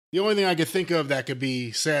The only thing I could think of that could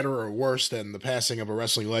be sadder or worse than the passing of a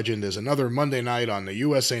wrestling legend is another Monday night on the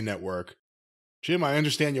USA Network. Jim, I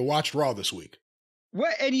understand you watched Raw this week.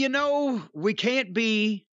 Well, and we can't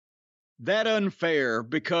be that unfair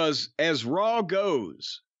because as Raw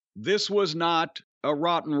goes, this was not a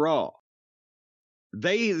rotten Raw.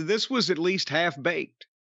 This was at least half-baked.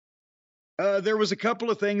 There was a couple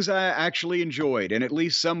of things I actually enjoyed and at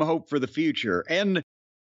least some hope for the future. And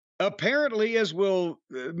apparently, as we'll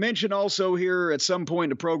mention also here at some point in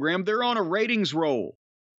the program, they're on a ratings roll.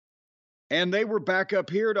 And they were back up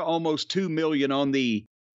here to almost 2 million on the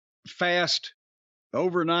fast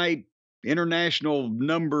overnight international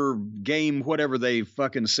number game, whatever they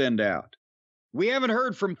fucking send out. We haven't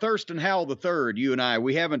heard from Thurston Howell III, you and I.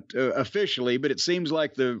 We haven't officially, but it seems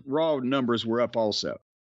like the Raw numbers were up also.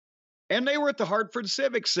 And they were at the Hartford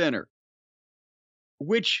Civic Center,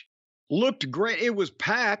 which looked great. It was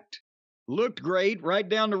packed, looked great, right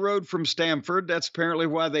down the road from Stamford. That's apparently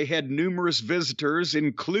why they had numerous visitors,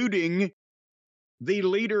 including the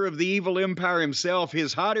leader of the evil empire himself.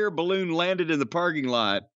 His hot air balloon landed in the parking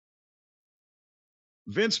lot.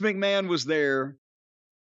 Vince McMahon was there,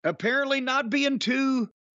 apparently not being too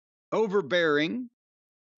overbearing.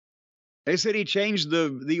 They said he changed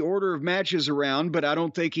the order of matches around, but I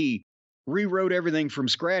don't think he rewrote everything from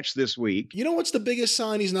scratch this week. You know what's the biggest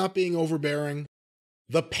sign he's not being overbearing?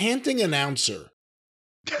 The panting announcer.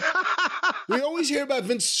 We always hear about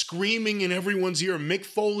Vince screaming in everyone's ear. Mick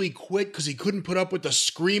Foley quit because he couldn't put up with the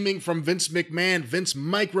screaming from Vince McMahon. Vince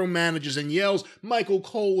micromanages and yells. Michael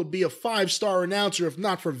Cole would be a 5-star announcer if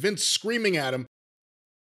not for Vince screaming at him.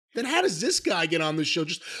 Then how does this guy get on the show?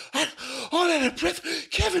 Just all out of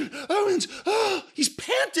breath. Kevin Owens. Oh, he's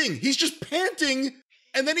panting. He's just panting.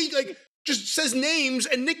 And then he just says names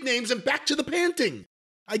and nicknames and back to the panting.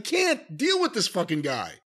 I can't deal with this fucking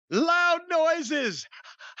guy. Loud noises.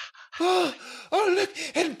 Oh, look,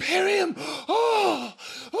 Imperium. Oh,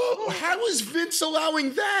 how is Vince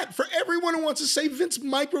allowing that? For everyone who wants to say Vince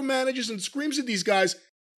micromanages and screams at these guys,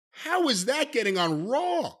 how is that getting on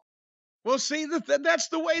Raw? Well, see, that's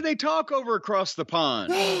the way they talk over across the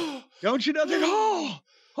pond. Don't you know?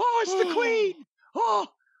 It's the Queen. Oh,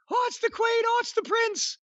 it's the Queen. Oh, it's the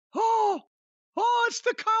Prince. Oh, it's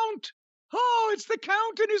the Count. Oh, it's the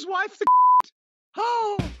Count and his wife, the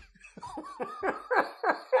Oh.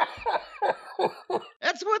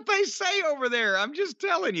 That's what they say over there. I'm just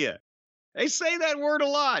telling you. They say that word a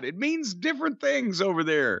lot. It means different things over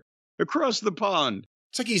there across the pond.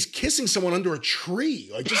 It's like he's kissing someone under a tree.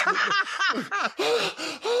 Like just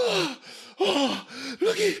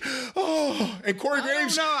and Corey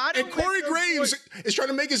Graves is trying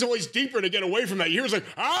to make his voice deeper to get away from that. He was like,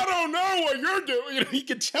 I don't know what you're doing. You know, you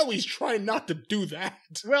can tell he's trying not to do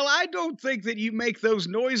that. Well, I don't think that you make those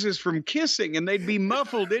noises from kissing, and they'd be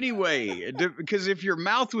muffled anyway. Because if your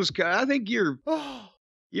mouth was cut, I think you're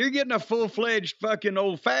getting a full-fledged fucking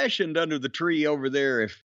old-fashioned under the tree over there.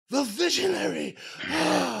 If the visionary.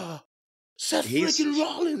 Seth freaking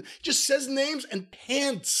Rollins just says names and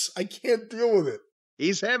pants. I can't deal with it.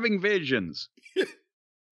 He's having visions.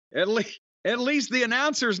 At least the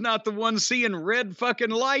announcer's not the one seeing red fucking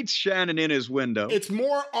lights shining in his window. It's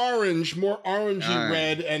more orangey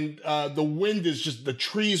red, and the wind is just, the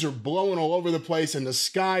trees are blowing all over the place, and the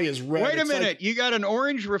sky is red. Wait a minute, you got an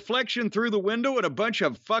orange reflection through the window and a bunch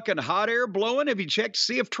of fucking hot air blowing? Have you checked to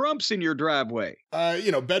see if Trump's in your driveway?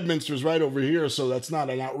 Bedminster's right over here, so that's not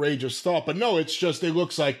an outrageous thought. But no, it's just, it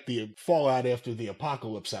looks like the fallout after the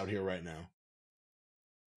apocalypse out here right now.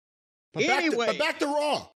 But back to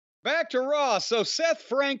Raw. Back to Raw. So Seth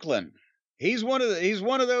Franklin, he's one of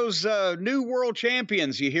those new world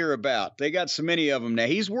champions you hear about. They got so many of them now.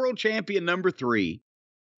 He's world champion number 3.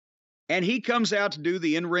 And he comes out to do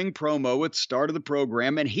the in-ring promo at the start of the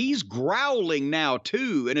program, and he's growling now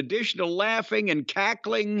too. In addition to laughing and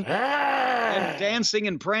cackling and dancing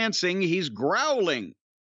and prancing, he's growling.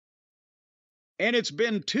 And it's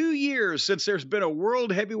been 2 years since there's been a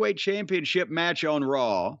World Heavyweight Championship match on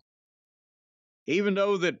Raw. Even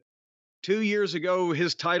though that 2 years ago,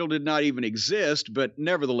 his title did not even exist, but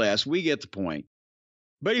nevertheless, we get the point.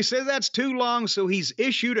 But he says that's too long, so he's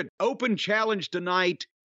issued an open challenge tonight,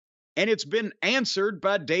 and it's been answered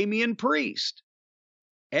by Damian Priest.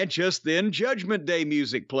 And just then, Judgment Day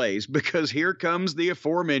music plays, because here comes the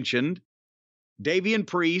aforementioned Damian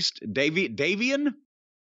Priest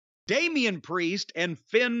and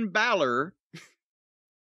Finn Balor.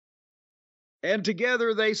 And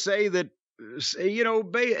together they say that,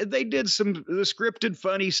 they did some the scripted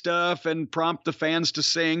funny stuff and prompt the fans to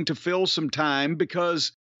sing to fill some time,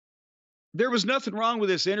 because there was nothing wrong with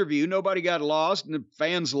this interview. Nobody got lost and the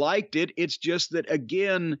fans liked it. It's just that,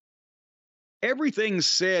 again, everything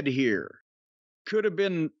said here could have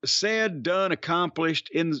been said, done, accomplished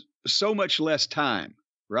in so much less time,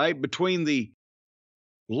 right? Between the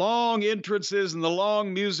long entrances and the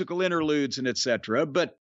long musical interludes and etc.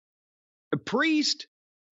 But a Priest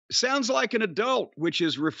sounds like an adult, which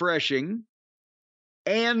is refreshing.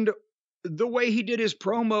 And the way he did his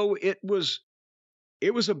promo, it was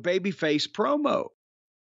a babyface promo.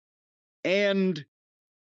 And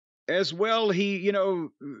as well,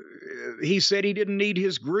 he said he didn't need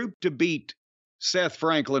his group to beat Seth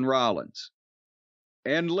Franklin Rollins.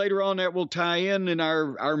 And later on, that will tie in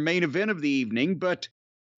our main event of the evening. But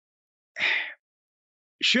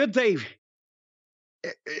should they,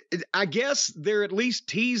 I guess they're at least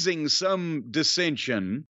teasing some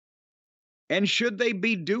dissension. And should they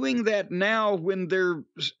be doing that now when they're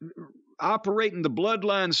operating the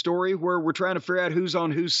bloodline story where we're trying to figure out who's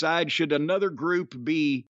on whose side? Should another group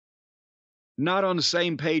be not on the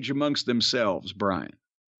same page amongst themselves, Brian?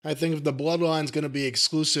 I think if the bloodline's going to be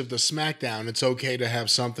exclusive to SmackDown, it's okay to have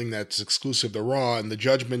something that's exclusive to Raw, and the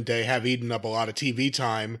Judgment Day have eaten up a lot of TV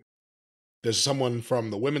time. There's someone from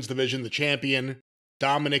the women's division, the champion.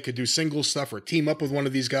 Dominic could do single stuff or team up with one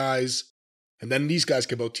of these guys. And then these guys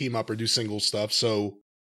could both team up or do single stuff. So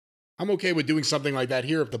I'm okay with doing something like that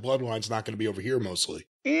here if the bloodline's not going to be over here mostly.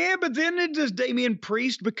 Yeah, but then does Damian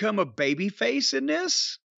Priest become a babyface in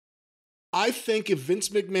this? I think if Vince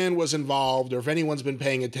McMahon was involved or if anyone's been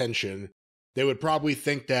paying attention, they would probably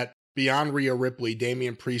think that beyond Rhea Ripley,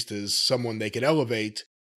 Damian Priest is someone they could elevate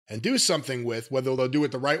and do something with, whether they'll do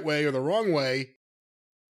it the right way or the wrong way.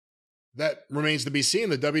 That remains to be seen.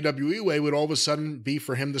 The WWE way would all of a sudden be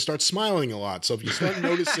for him to start smiling a lot. So if you start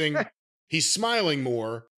noticing he's smiling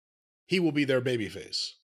more, he will be their babyface.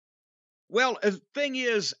 Well, the thing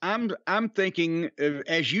is, I'm thinking,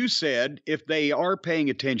 as you said, if they are paying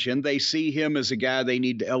attention, they see him as a guy they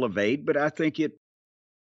need to elevate. But I think it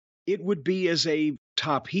would be as a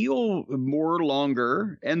top heel more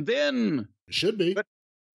longer, and then it should be. But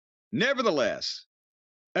nevertheless,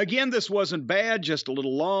 again, this wasn't bad, just a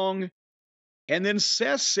little long. And then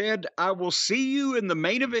Seth said, "I will see you in the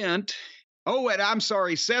main event." Oh, and I'm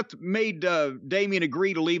sorry, Seth made Damian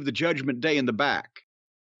agree to leave the Judgment Day in the back.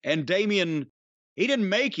 And Damian, he didn't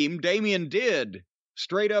make him, Damian did.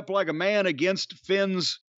 Straight up like a man against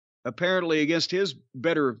Finn's, apparently against his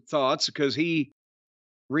better thoughts, because he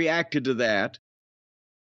reacted to that.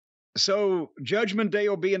 So Judgment Day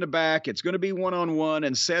will be in the back. It's going to be one-on-one.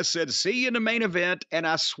 And Seth said, "See you in the main event." And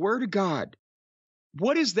I swear to God,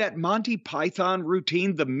 what is that Monty Python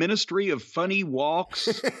routine? The Ministry of Funny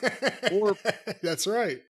Walks? Or that's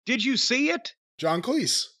right. Did you see it? John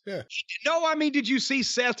Cleese. Yeah. No, I mean, did you see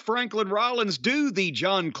Seth Franklin Rollins do the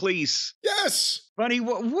John Cleese? Yes. Funny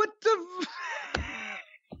what the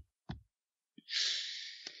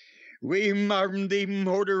We marm the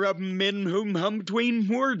order of men whom hum between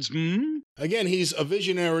words. Again, he's a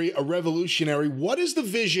visionary, a revolutionary. What is the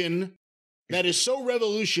vision that is so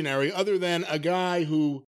revolutionary other than a guy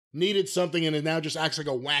who needed something and now just acts like a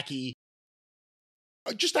wacky,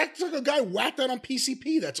 just acts like a guy whacked out on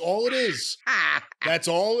PCP. That's all it is. That's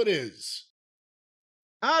all it is.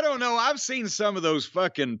 I don't know. I've seen some of those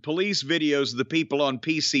fucking police videos of the people on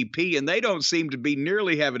PCP, and they don't seem to be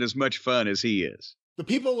nearly having as much fun as he is. The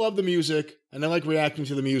people love the music, and they like reacting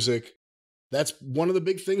to the music. That's one of the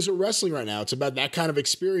big things of wrestling right now. It's about that kind of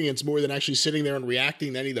experience more than actually sitting there and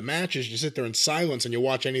reacting to any of the matches. You sit there in silence and you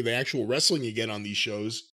watch any of the actual wrestling you get on these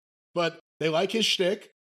shows. But they like his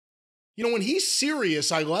shtick. You know, when he's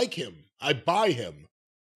serious, I like him. I buy him.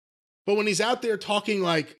 But when he's out there talking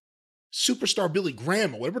like superstar Billy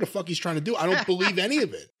Graham or whatever the fuck he's trying to do, I don't believe any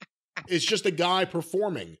of it. It's just a guy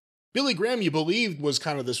performing. Billy Graham, you believed, was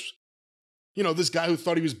kind of this, you know, this guy who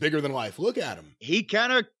thought he was bigger than life. Look at him. He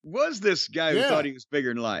kind of was this guy who thought he was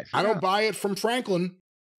bigger than life. I don't buy it from Franklin.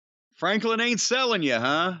 Franklin ain't selling you,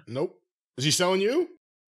 huh? Nope. Is he selling you?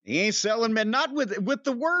 He ain't selling me. Not with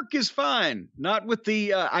the work is fine. Not with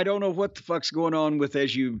the, I don't know what the fuck's going on with,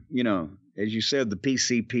 as you said, the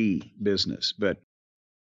PCP business. But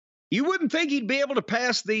you wouldn't think he'd be able to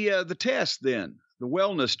pass the test then, the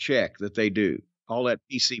wellness check that they do, all that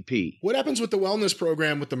PCP. What happens with the wellness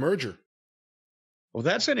program with the merger? Well,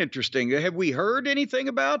 that's an interesting. Have we heard anything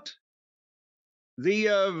about the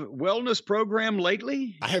wellness program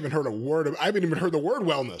lately? I haven't heard a word. I haven't even heard the word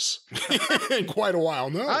wellness in quite a while.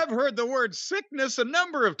 No, I've heard the word sickness a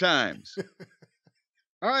number of times.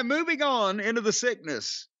 All right, moving on into the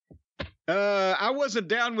sickness. I wasn't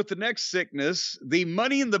down with the next sickness. The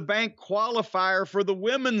Money in the Bank qualifier for the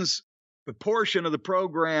women's portion of the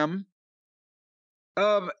program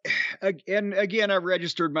Um, and again, I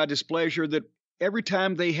registered my displeasure that every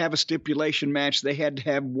time they have a stipulation match, they had to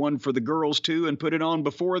have one for the girls too and put it on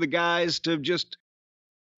before the guys to just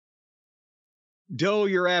dull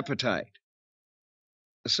your appetite.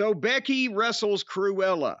 So Becky wrestles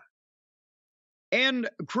Cruella. And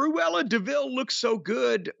Cruella DeVille looks so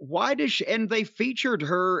good. Why does she? And they featured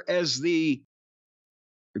her as the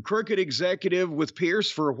crooked executive with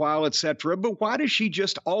Pierce for a while, etc. But why does she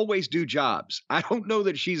just always do jobs? I don't know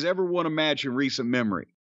that she's ever won a match in recent memory.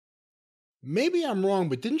 Maybe I'm wrong,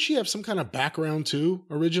 but didn't she have some kind of background too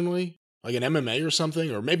originally? Like an MMA or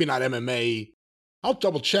something? Or maybe not MMA. I'll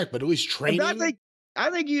double check, but at least training. I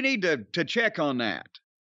think you need to check on that.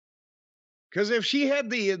 Because if she had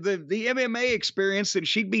the MMA experience, then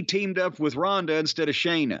she'd be teamed up with Ronda instead of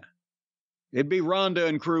Shayna. It'd be Ronda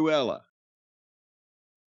and Cruella.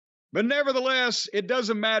 But nevertheless, it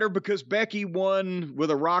doesn't matter because Becky won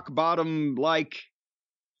with a rock bottom-like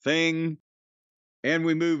thing, and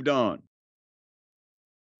we moved on.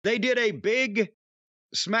 They did a big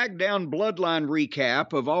SmackDown Bloodline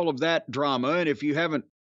recap of all of that drama, and if you haven't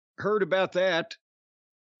heard about that,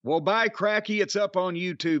 well, by cracky, it's up on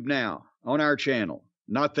YouTube now. On our channel,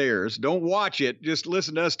 not theirs. Don't watch it. Just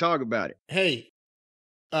listen to us talk about it. Hey,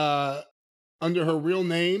 under her real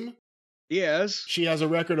name, yes, she has a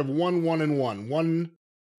record of 1-1-1.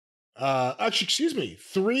 Actually, excuse me,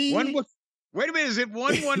 3. Wait a minute, is it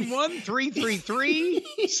 1-1-1, 3-3-3,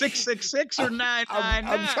 6-6-6, or 9-9-9?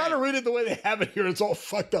 I'm trying to read it the way they have it here. It's all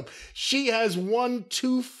fucked up. She has won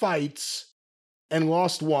 2 fights and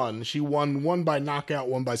lost 1. She won 1 by knockout,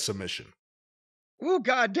 1 by submission. Well,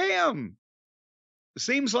 goddamn.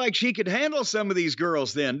 Seems like she could handle some of these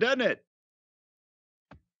girls then, doesn't it?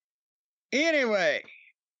 Anyway,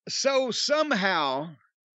 so somehow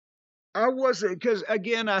I wasn't, because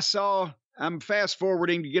again, I'm fast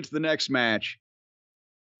forwarding to get to the next match.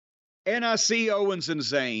 And I see Owens and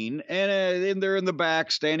Zayn, and they're in the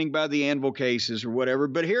back standing by the anvil cases or whatever.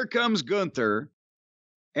 But here comes Gunther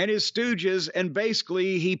and his stooges, and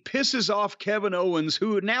basically he pisses off Kevin Owens,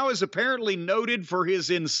 who now is apparently noted for his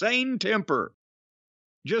insane temper.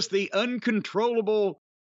 Just the uncontrollable,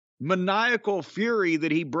 maniacal fury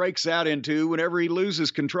that he breaks out into whenever he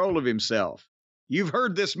loses control of himself. You've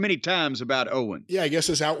heard this many times about Owens. Yeah, I guess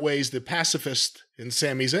this outweighs the pacifist in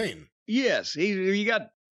Sami Zayn. Yes, you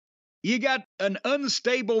got an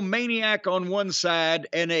unstable maniac on one side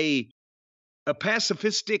and a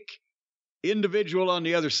pacifistic individual on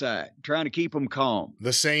the other side, trying to keep them calm.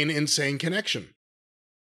 The sane-insane connection.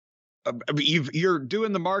 You're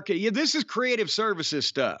doing the market. Yeah, this is creative services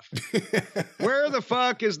stuff. Where the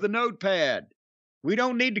fuck is the notepad? We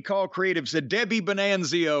don't need to call creatives a Debbie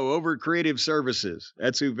Bonanzio over at Creative Services.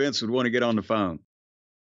 That's who Vince would want to get on the phone.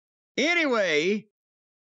 Anyway,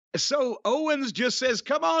 so Owens just says,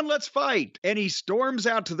 come on, let's fight. And he storms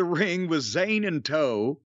out to the ring with Zayn in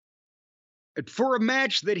tow for a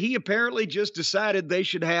match that he apparently just decided they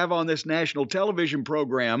should have on this national television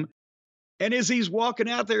program. And as he's walking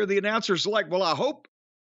out there, the announcer's like, well, I hope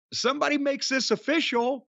somebody makes this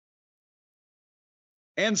official.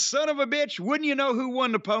 And son of a bitch, wouldn't you know who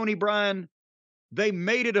won the pony, Brian? They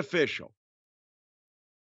made it official.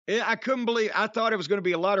 I couldn't believe, I thought it was going to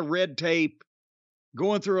be a lot of red tape,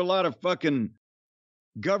 going through a lot of fucking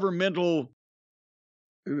governmental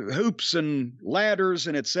hoops and ladders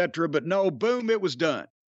and etc. But no, boom, it was done.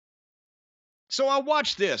 So I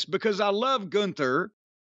watched this because I love Gunther,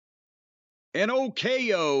 and old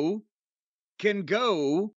KO can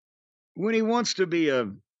go when he wants to be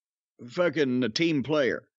a fucking team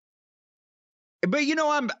player. But you know,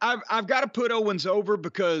 I've got to put Owens over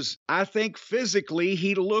because I think physically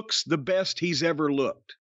he looks the best he's ever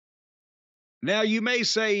looked. Now you may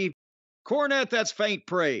say, Cornette, that's faint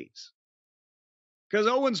praise. Because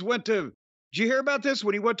Owens did you hear about this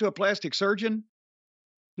when he went to a plastic surgeon?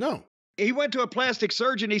 No. He went to a plastic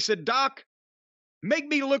surgeon. He said, Doc, make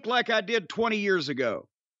me look like I did 20 years ago.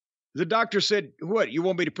 The doctor said, what, you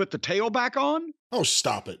want me to put the tail back on? Oh,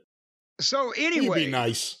 stop it. So anyway. Be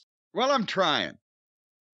nice. Well, I'm trying.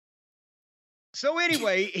 So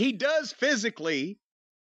anyway, he does physically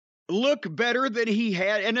look better than he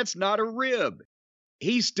had, and it's not a rib.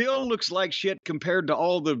 He still looks like shit compared to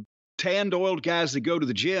all the tanned oiled guys that go to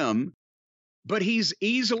the gym, but he's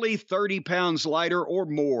easily 30 pounds lighter or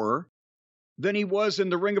more than he was in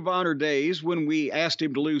the Ring of Honor days when we asked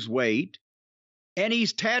him to lose weight. And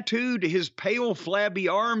he's tattooed his pale, flabby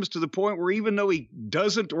arms to the point where even though he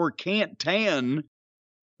doesn't or can't tan,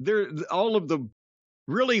 all of the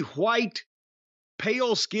really white,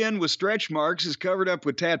 pale skin with stretch marks is covered up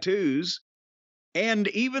with tattoos. And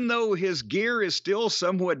even though his gear is still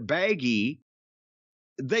somewhat baggy,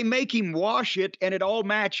 they make him wash it, and it all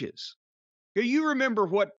matches. You remember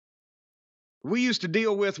what we used to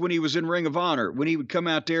deal with when he was in Ring of Honor, when he would come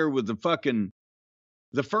out there with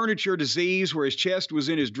the furniture disease where his chest was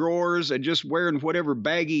in his drawers and just wearing whatever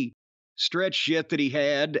baggy stretch shit that he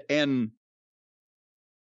had, and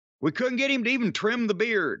we couldn't get him to even trim the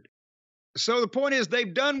beard. So the point is,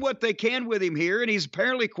 they've done what they can with him here, and he's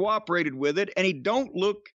apparently cooperated with it, and he don't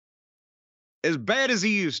look as bad as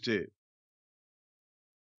he used to.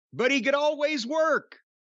 But he could always work.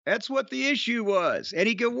 That's what the issue was. And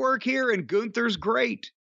he could work here, and Gunther's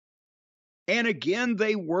great. And again,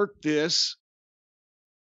 they work this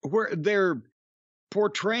where they're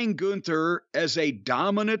portraying Gunther as a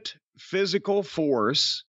dominant physical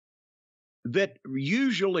force that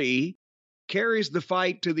usually carries the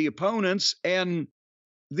fight to the opponents, and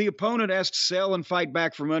the opponent has to sell and fight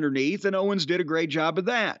back from underneath, and Owens did a great job of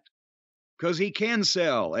that because he can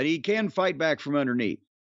sell and he can fight back from underneath.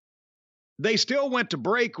 They still went to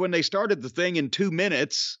break when they started the thing in 2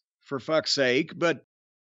 minutes, for fuck's sake, but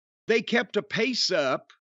they kept a pace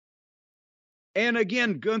up. And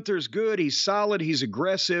again, Gunther's good. He's solid. He's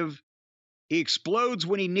aggressive. He explodes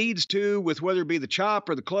when he needs to, with whether it be the chop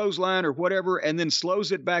or the clothesline or whatever, and then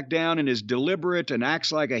slows it back down and is deliberate and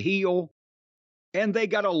acts like a heel. And they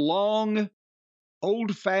got a long,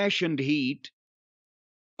 old-fashioned heat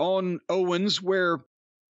on Owens where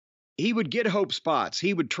he would get hope spots.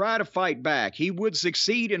 He would try to fight back. He would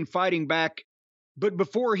succeed in fighting back. But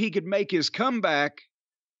before he could make his comeback,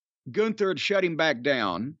 Gunther had shut him back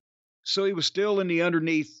down. So he was still in the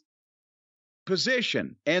underneath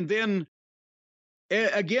position. And then,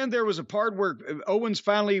 again, there was a part where Owens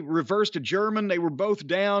finally reversed a German. They were both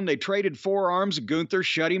down. They traded forearms. Gunther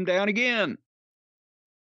shut him down again.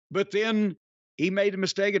 But then he made the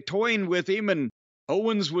mistake of toying with him, and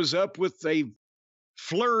Owens was up with a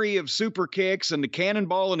flurry of super kicks and the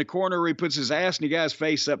cannonball in the corner where he puts his ass in the guy's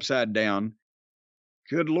face upside down.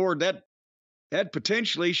 Good Lord, that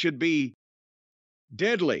potentially should be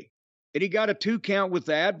deadly. And he got a 2 count with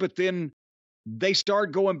that, but then they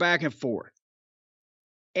start going back and forth.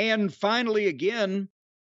 And finally, again,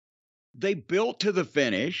 they built to the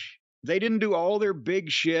finish. They didn't do all their big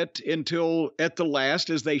shit until at the last,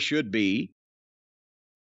 as they should be.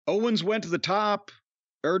 Owens went to the top.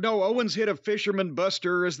 Owens hit a fisherman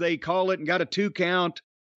buster, as they call it, and got a 2 count.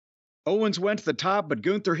 Owens went to the top, but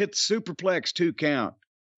Gunther hit the superplex 2 count.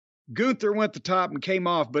 Gunther went to the top and came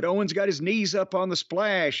off, but Owens got his knees up on the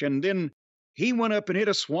splash, and then he went up and hit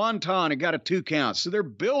a swanton and got a 2 count. So they're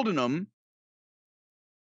building them.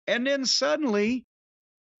 And then suddenly,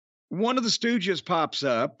 one of the Stooges pops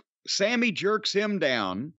up. Sammy jerks him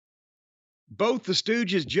down. Both the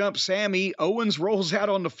Stooges jump Sammy. Owens rolls out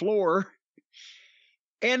on the floor.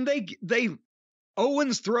 And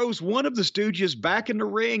Owens throws one of the Stooges back in the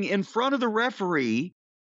ring in front of the referee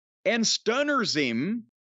and stunners him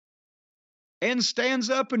and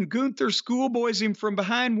stands up, and Gunther schoolboys him from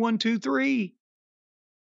behind 1, 2, 3.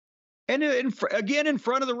 And again, in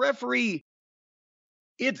front of the referee,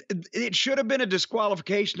 it should have been a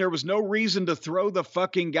disqualification. There was no reason to throw the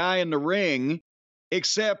fucking guy in the ring,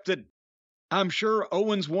 except that I'm sure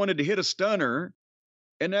Owens wanted to hit a stunner,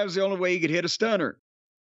 and that was the only way he could hit a stunner.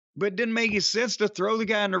 But it didn't make any sense to throw the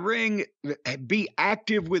guy in the ring, be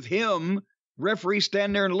active with him, referee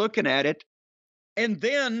standing there and looking at it, and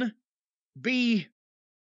then be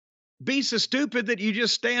so stupid that you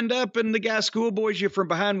just stand up and the guy schoolboys you from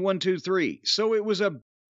behind 1, 2, 3. So it was a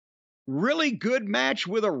really good match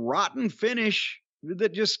with a rotten finish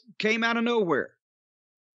that just came out of nowhere.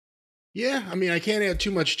 Yeah, I mean, I can't add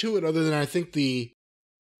too much to it other than I think the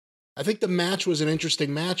match was an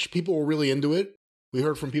interesting match. People were really into it. We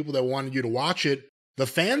heard from people that wanted you to watch it. The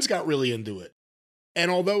fans got really into it. And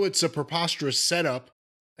although it's a preposterous setup,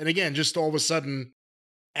 and again, just all of a sudden,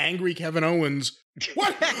 angry Kevin Owens,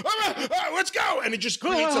 what? Let's go! And it just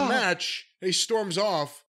creates a match. And he storms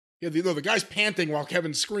off. Yeah, the guy's panting while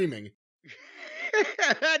Kevin's screaming.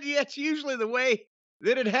 Yeah, it's usually the way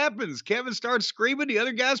that it happens. Kevin starts screaming, the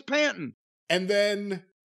other guy's panting. And then,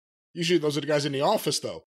 usually those are the guys in the office,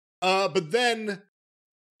 though. But then,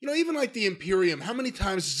 even like the Imperium, how many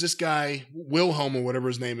times is this guy, Wilhelm or whatever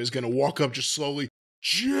his name is, going to walk up just slowly,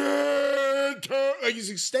 like he's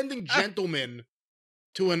extending gentleman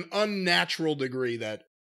to an unnatural degree that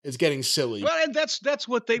is getting silly. Well, and that's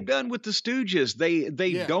what they've done with the Stooges.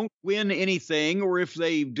 They don't win anything, or if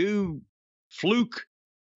they do fluke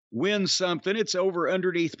win something, it's over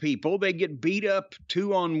underneath people. They get beat up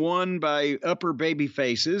 2-on-1 by upper baby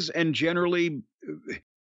faces, and generally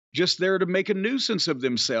just there to make a nuisance of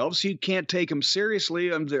themselves. You can't take them seriously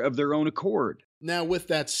of their own accord. Now, with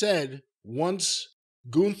that said, once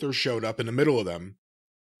Gunther showed up in the middle of them,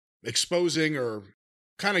 exposing or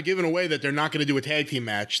kind of giving away that they're not going to do a tag team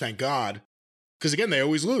match, thank God. Because again, they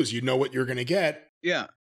always lose. You know what you're going to get. Yeah.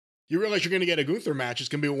 You realize you're going to get a Gunther match. It's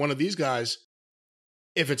going to be with one of these guys.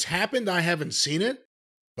 If it's happened, I haven't seen it,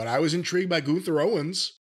 but I was intrigued by Gunther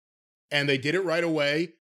Owens, and they did it right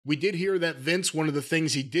away. We did hear that Vince, one of the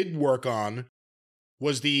things he did work on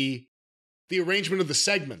was the arrangement of the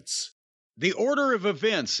segments. The order of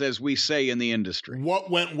events, as we say in the industry. What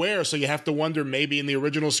went where? So you have to wonder, maybe in the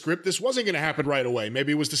original script, this wasn't going to happen right away.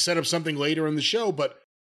 Maybe it was to set up something later in the show, but,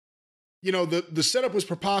 you know, the setup was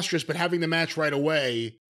preposterous, but having the match right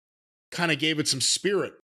away kind of gave it some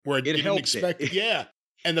spirit where it didn't expect it. Yeah.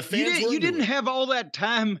 And the fans you didn't have all that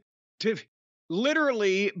time to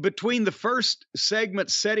literally between the first segment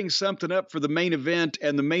setting something up for the main event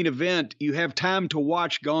and the main event, you have time to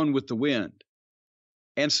watch Gone with the Wind.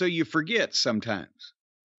 And so you forget sometimes.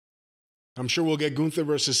 I'm sure we'll get Gunther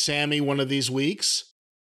versus Sammy one of these weeks.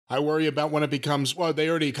 I worry about when it becomes, well, they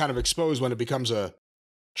already kind of exposed when it becomes a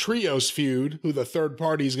trios feud, who the third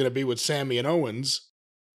party is going to be with Sammy and Owens.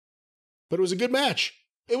 But it was a good match.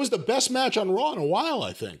 It was the best match on Raw in a while,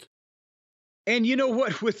 I think. And you know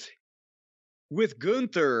what? With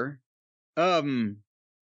Gunther,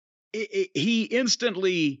 he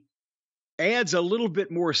instantly adds a little bit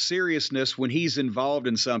more seriousness when he's involved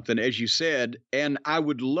in something, as you said. And I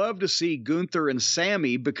would love to see Gunther and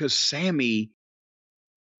Sammy, because Sammy,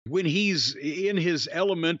 when he's in his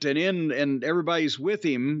element and everybody's with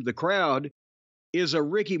him, the crowd, is a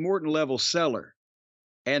Ricky Morton level seller.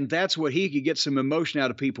 And that's what he could get some emotion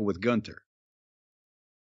out of people with Gunther.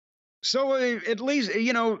 So at least,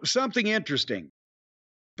 you know, something interesting.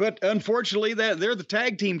 But unfortunately, they're the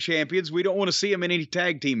tag team champions. We don't want to see them in any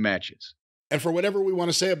tag team matches. And for whatever we want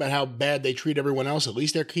to say about how bad they treat everyone else, at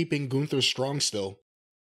least they're keeping Gunther strong still.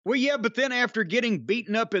 Well, yeah, but then after getting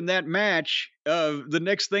beaten up in that match, the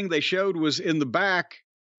next thing they showed was in the back,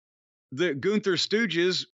 the Gunther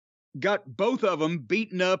Stooges got both of them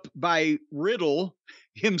beaten up by Riddle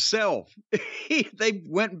himself. They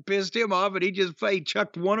went and pissed him off, and he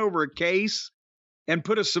chucked one over a case and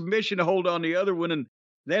put a submission to hold on the other one, and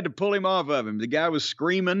they had to pull him off of him. The guy was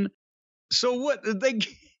screaming. So what?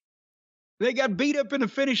 They got beat up in the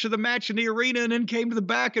finish of the match in the arena, and then came to the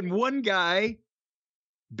back, and one guy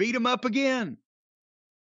beat him up again.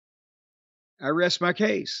 I rest my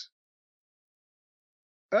case.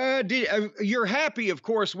 You're happy, of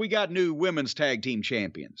course, we got new women's tag team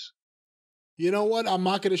champions. You know what? I'm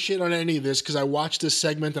not going to shit on any of this because I watched this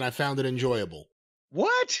segment and I found it enjoyable.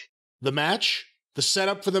 What? The match? The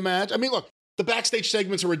setup for the match? I mean, look, the backstage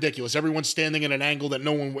segments are ridiculous. Everyone's standing at an angle that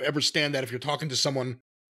no one would ever stand at if you're talking to someone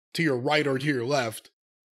to your right or to your left.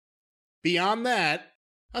 Beyond that,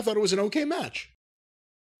 I thought it was an okay match.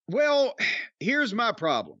 Well, here's my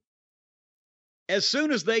problem. As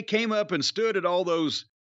soon as they came up and stood at all those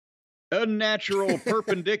unnatural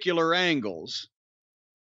perpendicular angles,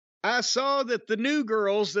 I saw that the new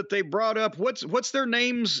girls that they brought up, what's their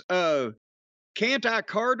names? Can't I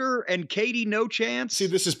Carter and Katie No Chance? See,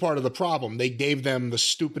 this is part of the problem. They gave them the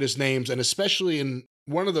stupidest names, and especially in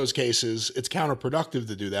one of those cases, it's counterproductive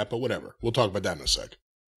to do that, but whatever. We'll talk about that in a sec.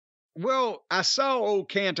 Well, I saw old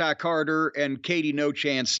Can't I Carter and Katie No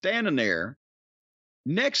Chance standing there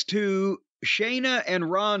next to Shayna and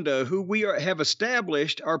Rhonda, who have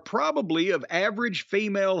established are probably of average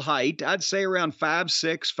female height. I'd say around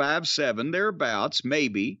 5'6", 5'7", thereabouts,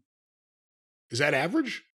 maybe. Is that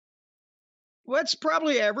average? Well, that's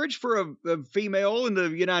probably average for a female in the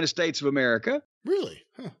United States of America. Really?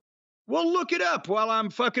 Huh. Well, look it up while I'm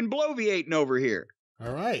fucking bloviating over here.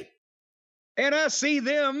 All right. And I see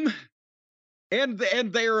them, and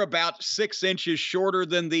they're about 6 inches shorter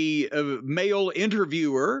than the male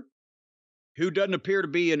interviewer, who doesn't appear to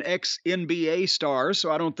be an ex-NBA star,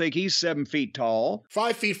 so I don't think he's 7 feet tall.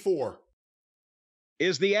 5'4".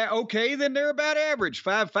 Okay, then they're about average,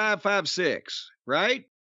 5'5", 5'6", right?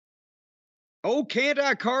 Oh, Can't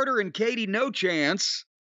I Carter and Katie No Chance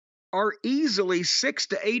are easily 6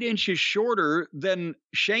 to 8 inches shorter than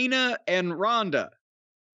Shayna and Rhonda.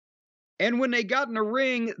 And when they got in the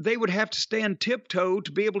ring, they would have to stand tiptoe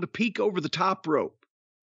to be able to peek over the top rope.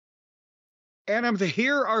 And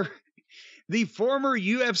here are the former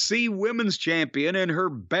UFC women's champion and her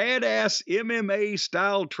badass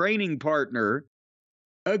MMA-style training partner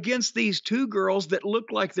against these two girls that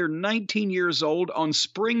look like they're 19 years old on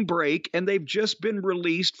spring break, and they've just been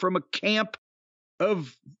released from a camp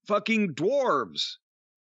of fucking dwarves.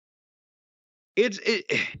 It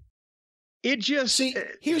just... See,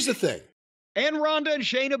 here's the thing. And Rhonda and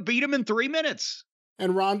Shayna beat them in 3 minutes.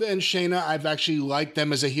 And Ronda and Shayna, I've actually liked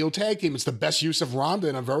them as a heel tag team. It's the best use of Ronda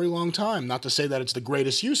in a very long time. Not to say that it's the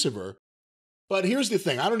greatest use of her. But here's the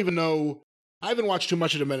thing. I don't even know. I haven't watched too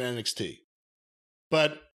much of them in NXT.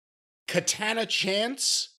 But Katana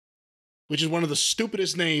Chance, which is one of the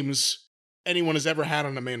stupidest names anyone has ever had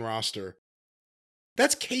on the main roster,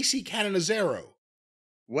 that's Casey Catanzaro.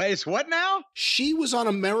 Wait, it's what now? She was on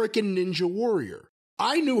American Ninja Warrior.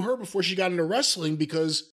 I knew her before she got into wrestling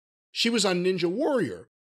because she was on Ninja Warrior.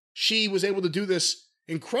 She was able to do this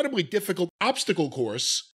incredibly difficult obstacle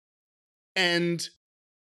course, and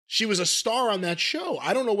she was a star on that show.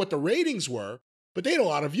 I don't know what the ratings were, but they had a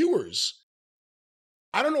lot of viewers.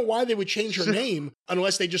 I don't know why they would change her name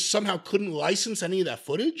unless they just somehow couldn't license any of that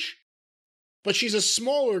footage. But she's a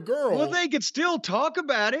smaller girl. Well, they could still talk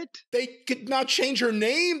about it. They could not change her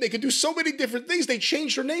name. They could do so many different things. They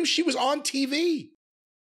changed her name. She was on TV.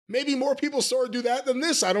 Maybe more people saw her do that than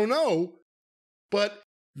this. I don't know. But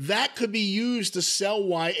that could be used to sell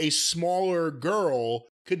why a smaller girl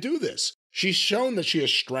could do this. She's shown that she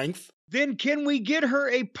has strength. Then can we get her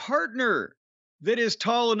a partner that is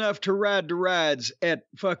tall enough to ride the rides at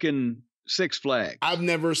fucking Six Flags? I've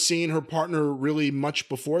never seen her partner really much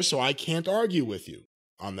before, so I can't argue with you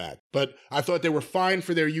on that. But I thought they were fine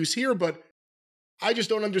for their use here, but I just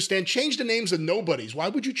don't understand. Change the names of nobodies. Why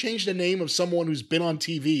would you change the name of someone who's been on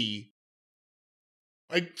TV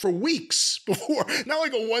like for weeks before? Not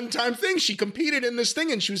like a one-time thing. She competed in this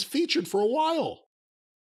thing and she was featured for a while.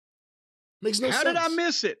 Makes no sense. How did I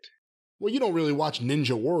miss it? Well, you don't really watch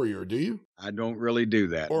Ninja Warrior, do you? I don't really do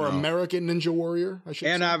that. Or no. American Ninja Warrior, I should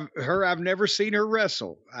say. And I've never seen her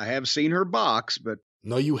wrestle. I have seen her box, but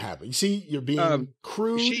no, you haven't. You see, you're being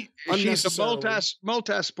crude. She's a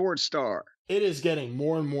multi-sport star. It is getting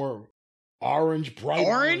more and more orange, bright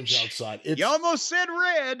orange outside. You almost said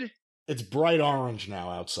red. It's bright orange now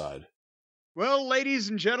outside. Well, ladies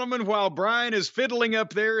and gentlemen, while Brian is fiddling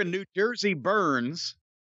up there in New Jersey Burns.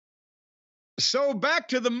 So back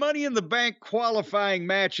to the Money in the Bank qualifying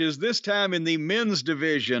matches, this time in the men's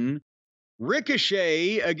division.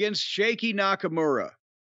 Ricochet against Shaky Nakamura.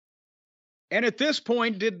 And at this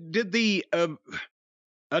point, did the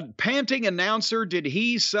panting announcer, did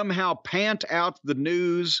he somehow pant out the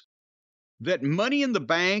news that Money in the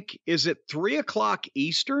Bank is at 3:00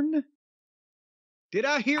 Eastern? Did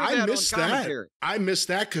I hear that on commentary? I missed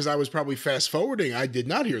that because I was probably fast forwarding. I did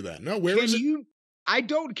not hear that. No, where is it?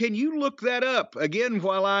 Can you look that up again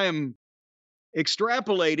while I am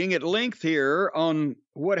extrapolating at length here on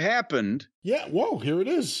what happened? Yeah, whoa, here it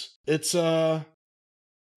is. It's said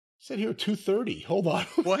here 2:30. Hold on.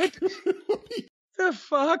 What? The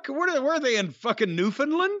fuck? Where are they in fucking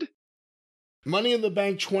Newfoundland? Money in the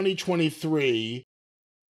Bank 2023.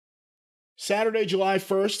 Saturday, July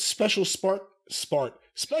 1st, special start time,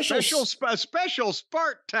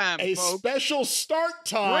 folks. Special start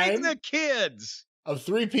time. Bring the kids. Of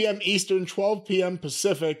 3 p.m. Eastern, 12 p.m.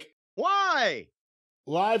 Pacific. Why?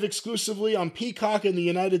 Live exclusively on Peacock in the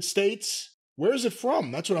United States. Where is it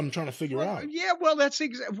from? That's what I'm trying to figure out. Yeah, well, that's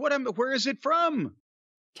where is it from?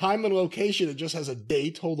 Time and location. It just has a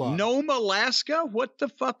date. Hold on. Nome, Alaska? What the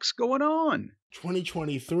fuck's going on?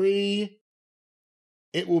 2023.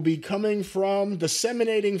 It will be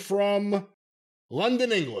disseminating from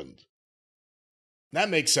London, England. That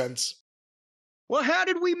makes sense. Well, how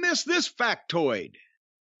did we miss this factoid?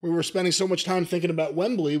 We were spending so much time thinking about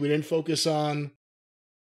Wembley, we didn't focus on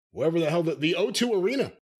wherever the hell the O2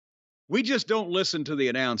 Arena. We just don't listen to the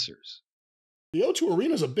announcers. The O2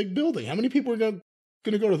 Arena is a big building. How many people are going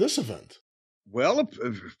to go to this event? Well,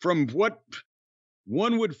 from what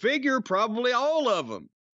one would figure, probably all of them.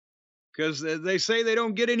 Because they say they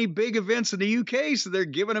don't get any big events in the UK, so they're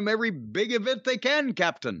giving them every big event they can,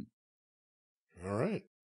 Captain. All right.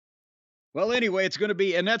 Well, anyway, it's going to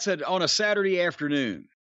be, and that's on a Saturday afternoon.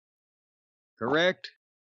 Correct?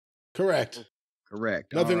 Correct.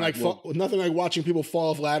 Nothing like watching people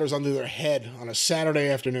fall off ladders onto their head on a Saturday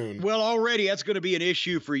afternoon. Well, already that's going to be an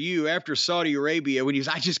issue for you after Saudi Arabia when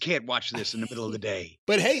I just can't watch this in the middle of the day.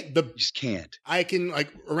 But hey, just can't. I can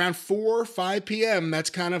around 4 or 5 p.m. That's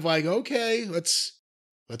kind of like, okay, let's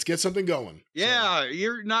get something going. Yeah,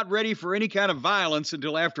 you're not ready for any kind of violence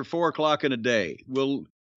until after 4:00 in a day. We'll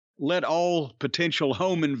let all potential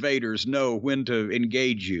home invaders know when to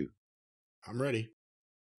engage you. I'm ready.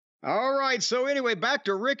 All right. So anyway, back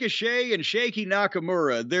to Ricochet and Shaky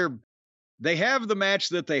Nakamura. They have the match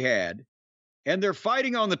that they had, and they're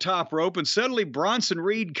fighting on the top rope, and suddenly Bronson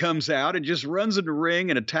Reed comes out and just runs in the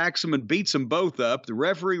ring and attacks them and beats them both up. The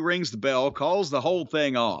referee rings the bell, calls the whole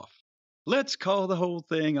thing off. Let's call the whole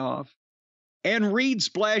thing off. And Reed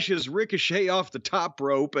splashes Ricochet off the top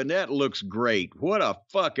rope, and that looks great. What a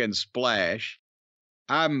fucking splash.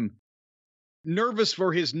 I'm nervous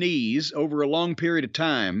for his knees over a long period of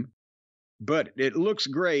time, but it looks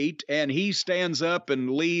great. And he stands up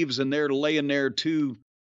and leaves, and they're laying there, two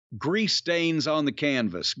grease stains on the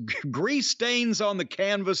canvas. Grease stains on the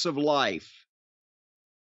canvas of life.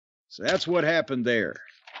 So that's what happened there.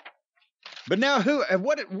 But now,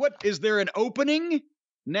 what is there an opening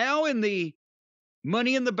now in the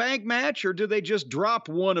Money in the Bank match, or do they just drop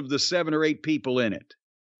one of the 7 or 8 people in it?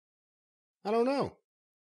 I don't know.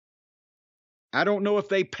 I don't know if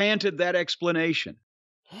they panted that explanation.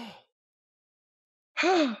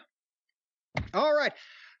 All right.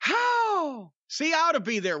 How? See, I ought to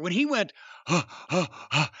be there. When he went,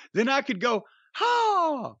 then I could go,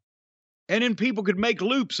 and then people could make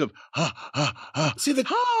loops of, See,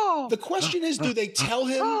 the question is, do they tell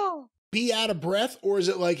him be out of breath, or is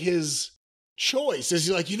it like his choice? Is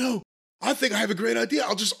he like, I think I have a great idea.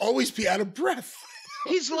 I'll just always be out of breath.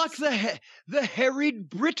 He's like the harried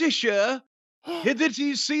Britisher that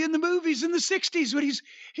you see in the movies in the 60s when he's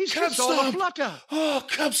just all a flutter. Oh,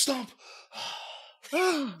 cup stomp.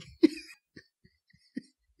 He's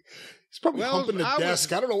probably humping the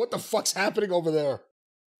desk. I don't know what the fuck's happening over there.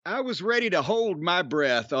 I was ready to hold my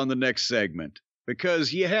breath on the next segment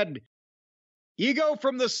because you go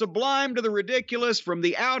from the sublime to the ridiculous, from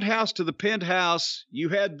the outhouse to the penthouse. You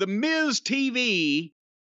had the Miz TV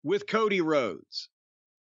with Cody Rhodes.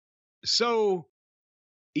 So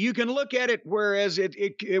you can look at it, whereas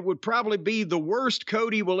it would probably be the worst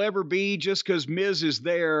Cody will ever be just because Miz is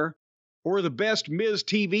there, or the best Miz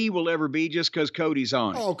TV will ever be just because Cody's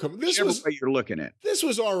on. Oh, come on. Whichever way you're looking at. This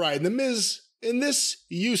was all right. The Miz, in this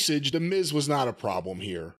usage, the Miz was not a problem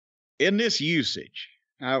here. In this usage,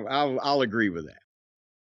 I'll agree with that.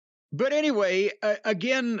 But anyway,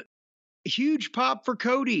 again, huge pop for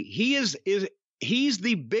Cody. He's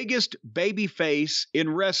the biggest babyface in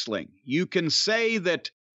wrestling. You can say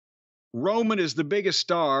that Roman is the biggest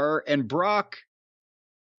star and Brock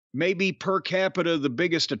maybe per capita the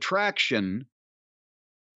biggest attraction,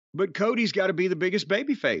 but Cody's got to be the biggest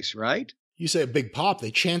babyface, right? You say a big pop,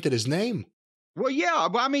 they chanted his name. Well, yeah,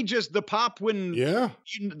 I mean, just the pop when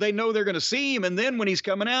they know they're going to see him, and then when he's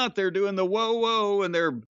coming out, they're doing the whoa, whoa, and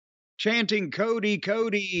they're chanting Cody,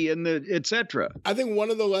 Cody, and et cetera. I think one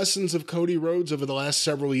of the lessons of Cody Rhodes over the last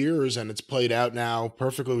several years, and it's played out now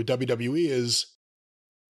perfectly with WWE, is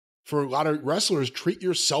for a lot of wrestlers, treat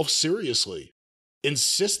yourself seriously.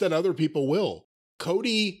 Insist that other people will.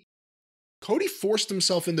 Cody forced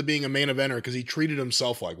himself into being a main eventer because he treated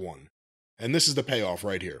himself like one. And this is the payoff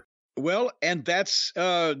right here. Well, and that's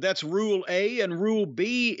rule A, and rule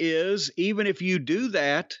B is even if you do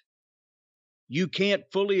that, you can't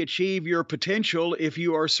fully achieve your potential if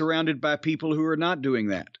you are surrounded by people who are not doing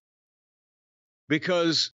that.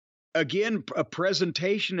 Because, again, a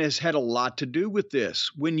presentation has had a lot to do with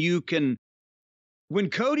this. When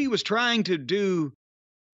Cody was trying to do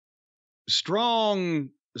strong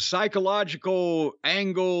psychological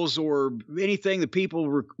angles or anything that people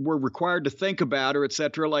were required to think about or et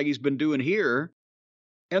cetera, like he's been doing here,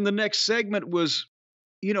 and the next segment was,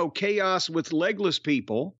 chaos with legless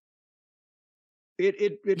people,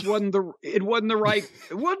 It wasn't the right.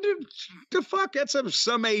 What the fuck? That's a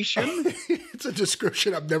summation. It's a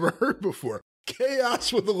description I've never heard before.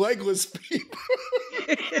 Chaos with the legless people.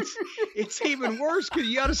 It's even worse because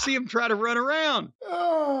you got to see him try to run around.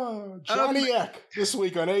 Oh, Johnny Eck this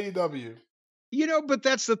week on AEW. But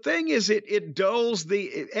that's the thing is it dulls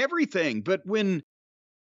everything. But when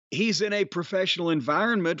he's in a professional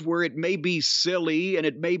environment where it may be silly and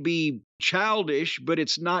it may be childish, but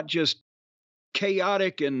it's not just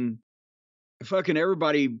chaotic and fucking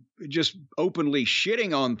everybody just openly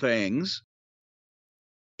shitting on things,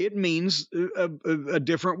 it means a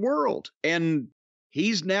different world. And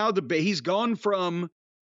he's now he's gone from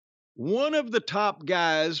one of the top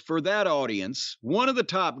guys for that audience, one of the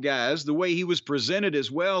top guys, the way he was presented as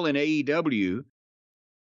well in AEW,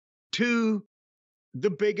 to the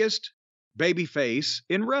biggest babyface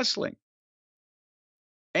in wrestling.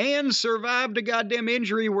 And survived a goddamn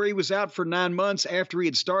injury where he was out for 9 months after he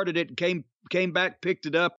had started it, came back, picked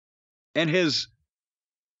it up, and has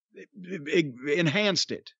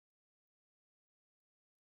enhanced it.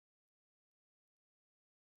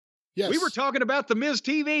 Yes. We were talking about the Miz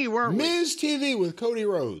TV, weren't we? Miz TV with Cody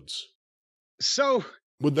Rhodes. So,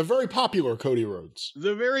 with the very popular Cody Rhodes.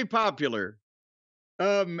 The very popular.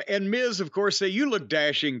 And Miz, of course, say, "You look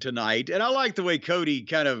dashing tonight." And I like the way Cody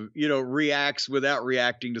kind of, reacts without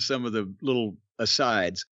reacting to some of the little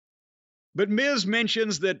asides. But Miz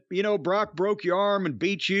mentions that, Brock broke your arm and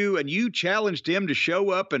beat you, and you challenged him to show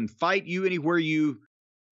up and fight you anywhere you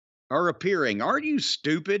are appearing. Aren't you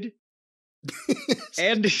stupid?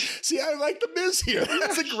 And see, I like the Miz here.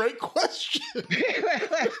 That's a great question.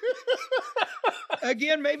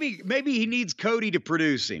 Again, maybe he needs Cody to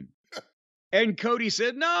produce him. And Cody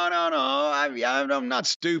said, no, I'm not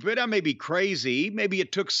stupid. I may be crazy. Maybe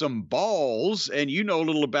it took some balls, and you know a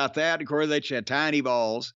little about that. Of course, they had tiny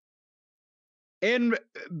balls. And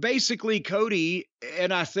basically, Cody,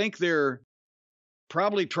 and I think they're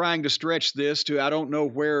probably trying to stretch this to, I don't know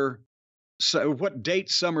what date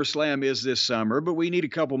SummerSlam is this summer, but we need a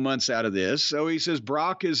couple months out of this. So he says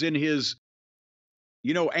Brock is in his,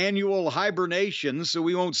 annual hibernation, so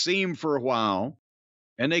we won't see him for a while.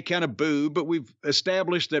 And they kind of boo, but we've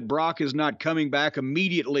established that Brock is not coming back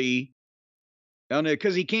immediately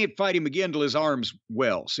because he can't fight him again till his arm's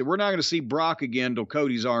well. So we're not going to see Brock again till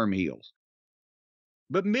Cody's arm heals.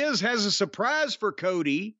 But Miz has a surprise for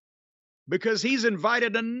Cody because he's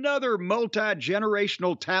invited another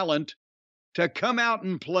multi-generational talent to come out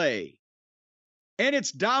and play. And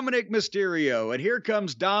it's Dominic Mysterio. And here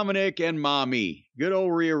comes Dominic and Mommy, good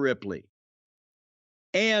old Rhea Ripley.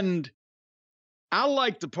 And I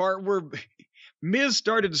like the part where Miz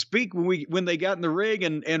started to speak when they got in the ring,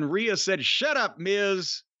 and Rhea said, "Shut up,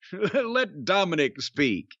 Miz. Let Dominic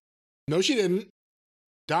speak." No, she didn't.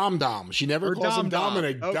 Dom. She never calls him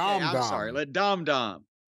Dominic. Okay, Dom. I'm sorry. Let Dom.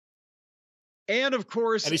 And of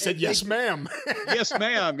course, and he said, "Yes, ma'am." Yes,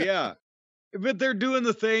 ma'am. Yeah. But they're doing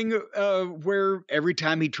the thing where every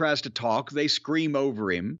time he tries to talk, they scream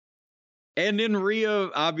over him. And then Rhea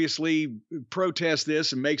obviously protests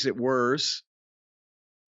this and makes it worse.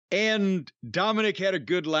 And Dominic had a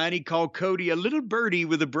good line. He called Cody a little birdie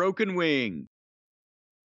with a broken wing.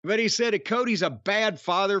 But he said Cody's a bad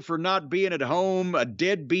father for not being at home, a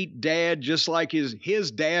deadbeat dad, just like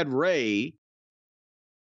his dad, Ray.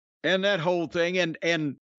 And that whole thing.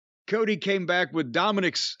 And Cody came back with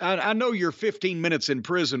Dominic's, I know your 15 minutes in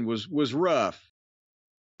prison was rough.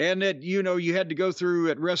 And that, you had to go through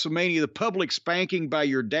at WrestleMania the public spanking by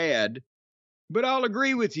your dad. But I'll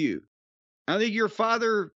agree with you. I think your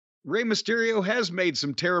father, Rey Mysterio, has made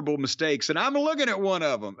some terrible mistakes, and I'm looking at one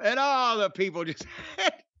of them. And all the people just...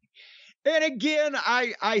 And again,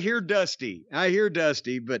 I hear Dusty.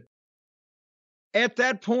 But at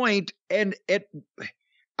that point,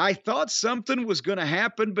 I thought something was going to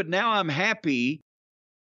happen, but now I'm happy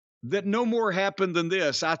that no more happened than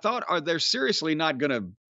this. I thought, they're seriously not going to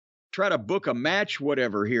try to book a match,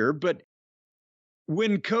 whatever here. But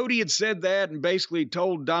when Cody had said that and basically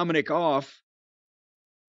told Dominic off,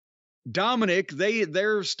 Dominic,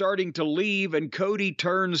 they're starting to leave, and Cody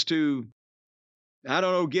turns to, I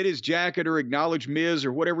don't know, get his jacket or acknowledge Miz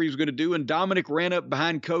or whatever he was going to do. And Dominic ran up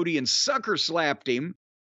behind Cody and sucker slapped him,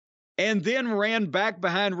 and then ran back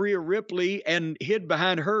behind Rhea Ripley and hid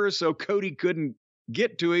behind her so Cody couldn't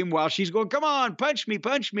get to him while she's going, "Come on, punch me,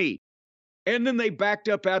 punch me." And then they backed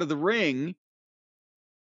up out of the ring,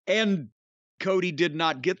 and Cody did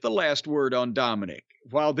not get the last word on Dominic.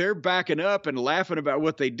 While they're backing up and laughing about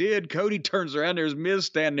what they did, Cody turns around, there's Miz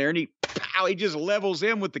standing there, and he just levels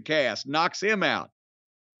him with the cast, knocks him out,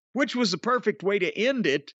 which was the perfect way to end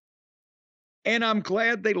it. And I'm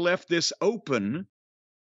glad they left this open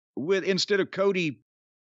with, instead of Cody,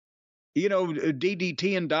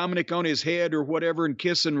 DDT and Dominic on his head or whatever and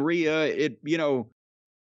kissing Rhea,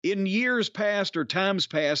 in years past or times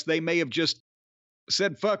past, they may have just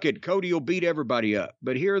said, fuck it, Cody will beat everybody up.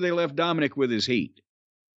 But here they left Dominic with his heat.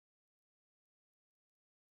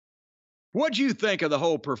 What'd you think of the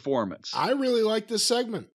whole performance? I really liked this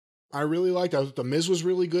segment. I thought the Miz was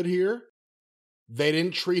really good here. They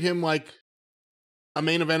didn't treat him like a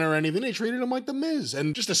main event or anything. They treated him like the Miz.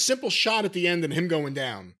 And just a simple shot at the end and him going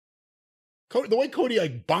down. The way Cody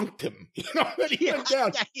bonked him, that he went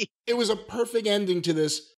down. It was a perfect ending to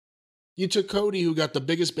this. You took Cody, who got the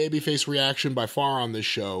biggest babyface reaction by far on this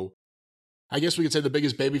show. I guess we could say the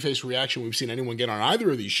biggest babyface reaction we've seen anyone get on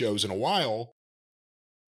either of these shows in a while.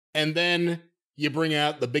 And then you bring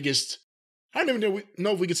out the biggest, I don't even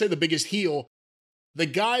know if we could say the biggest heel, the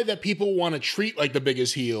guy that people want to treat like the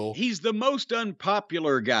biggest heel. He's the most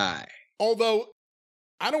unpopular guy. Although,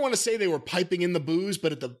 I don't want to say they were piping in the boos,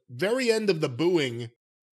 but at the very end of the booing,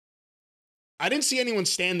 I didn't see anyone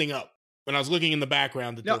standing up when I was looking in the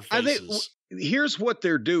background at their faces. I think, here's what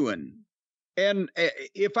they're doing. And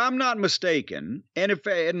if I'm not mistaken, and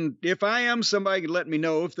if I am, somebody let me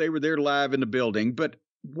know if they were there live in the building, but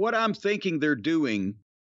what I'm thinking they're doing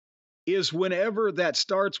is whenever that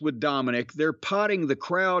starts with Dominic, they're potting the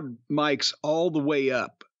crowd mics all the way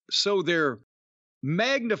up. So they're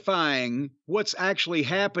magnifying what's actually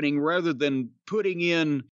happening rather than putting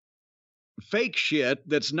in fake shit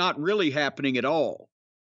that's not really happening at all.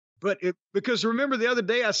 Because remember the other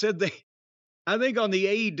day I said I think on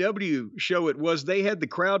the AEW show they had the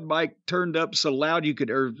crowd mic turned up so loud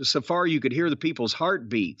or so far you could hear the people's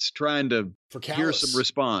heartbeats trying to hear some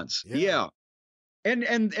response. Yeah.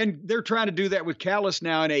 And they're trying to do that with Callis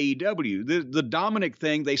now in AEW. The Dominic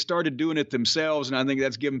thing, they started doing it themselves, and I think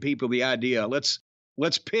that's giving people the idea. Let's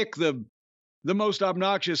pick the most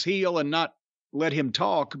obnoxious heel and not let him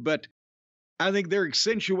talk. But I think they're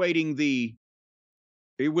accentuating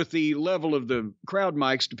with the level of the crowd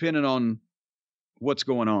mics depending on what's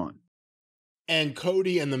going on. And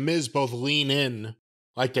Cody and The Miz both lean in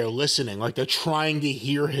like they're listening, like they're trying to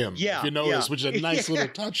hear him. Yeah, if you notice, which is a nice little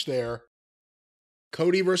touch there.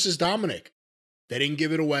 Cody versus Dominic. They didn't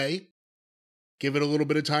give it away. Give it a little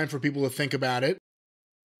bit of time for people to think about it.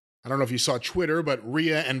 I don't know if you saw Twitter, but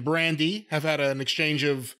Rhea and Brandy have had an exchange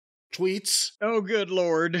of tweets. Oh, good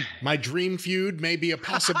Lord. My dream feud may be a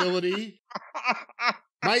possibility.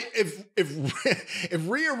 If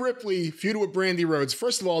Rhea Ripley feuded with Brandy Rhodes,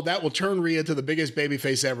 first of all, that will turn Rhea to the biggest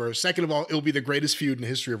babyface ever. Second of all, it'll be the greatest feud in the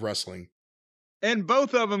history of wrestling. And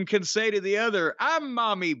both of them can say to the other, I'm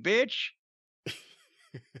mommy, bitch.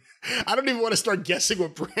 I don't even want to start guessing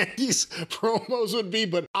what Brandy's promos would be,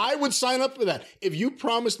 but I would sign up for that. If you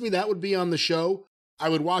promised me that would be on the show, I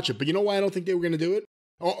would watch it. But you know why I don't think they were going to do it?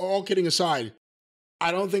 All kidding aside,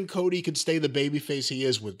 I don't think Cody could stay the babyface he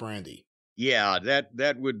is with Brandy. Yeah,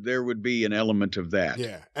 there would be an element of that.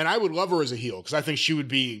 Yeah, and I would love her as a heel because I think she would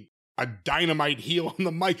be a dynamite heel on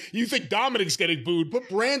the mic. You think Dominic's getting booed? Put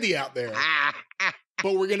Brandy out there.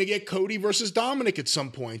 But we're going to get Cody versus Dominic at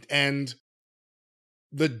some point, and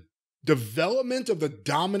the development of the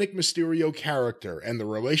Dominic Mysterio character and the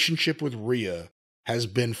relationship with Rhea has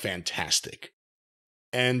been fantastic.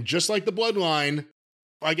 And just like the Bloodline,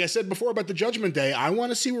 like I said before about the Judgment Day, I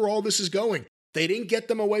want to see where all this is going. They didn't get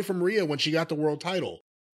them away from Rhea when she got the world title.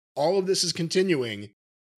 All of this is continuing.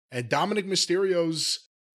 And Dominic Mysterio's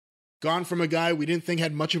gone from a guy we didn't think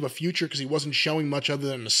had much of a future because he wasn't showing much other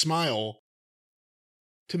than a smile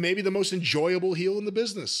to maybe the most enjoyable heel in the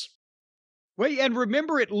business. Well, and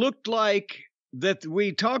remember, it looked like that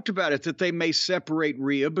we talked about it, that they may separate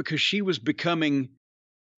Rhea because she was becoming,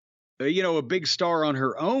 a big star on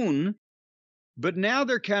her own. But now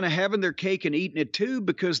they're kind of having their cake and eating it too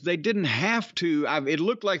because they didn't have to. It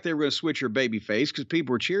looked like they were going to switch her babyface because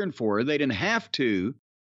people were cheering for her. They didn't have to.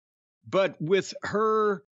 But with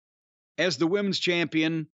her as the women's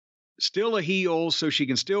champion, still a heel, so she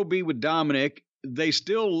can still be with Dominic. They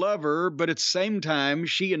still love her, but at the same time,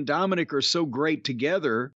 she and Dominic are so great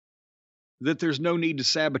together that there's no need to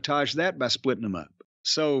sabotage that by splitting them up.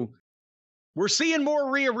 So we're seeing more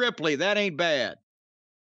Rhea Ripley. That ain't bad.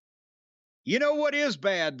 You know what is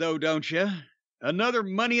bad, though, don't you? Another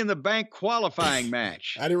Money in the Bank qualifying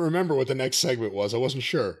match. I didn't remember what the next segment was. I wasn't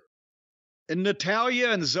sure. And Natalya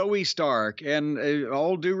and Zoe Stark, and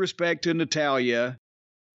all due respect to Natalya,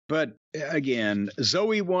 but again,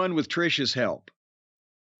 Zoe won with Trish's help.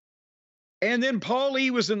 And then Paul E.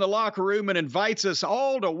 was in the locker room and invites us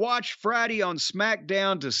all to watch Friday on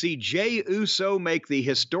SmackDown to see Jey Uso make the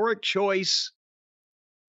historic choice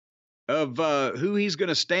of who he's going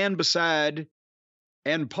to stand beside.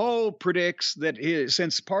 And Paul predicts that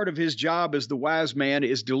since part of his job as the wise man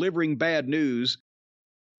is delivering bad news,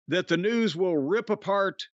 that the news will rip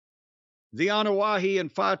apart the Anoa'i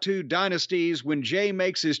and Fatu dynasties when Jey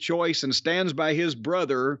makes his choice and stands by his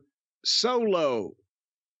brother, Solo.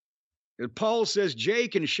 And Paul says Jey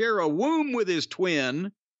can share a womb with his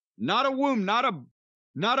twin, not a womb, not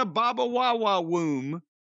a Baba Wawa womb,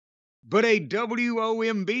 but a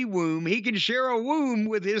WOMB womb. He can share a womb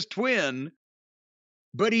with his twin,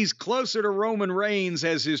 but he's closer to Roman Reigns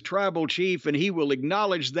as his tribal chief, and he will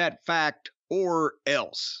acknowledge that fact or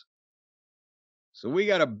else. So we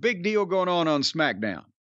got a big deal going on SmackDown.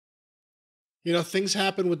 You know, things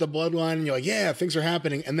happen with the Bloodline, and you're like, yeah, things are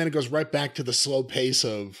happening. And then it goes right back to the slow pace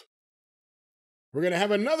of, we're going to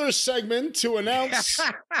have another segment to announce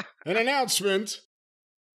an announcement.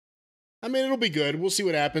 I mean, it'll be good. We'll see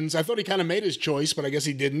what happens. I thought he kind of made his choice, but I guess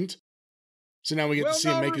he didn't. So now we get to see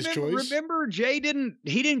him make his choice. Remember, Jey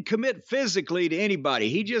didn't commit physically to anybody.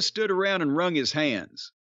 He just stood around and wrung his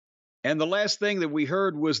hands. And the last thing that we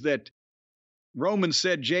heard was that Roman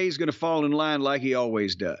said Jay's going to fall in line like he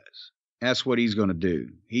always does. That's what he's going to do.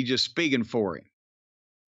 He's just speaking for him.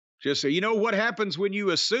 Just so you know what happens when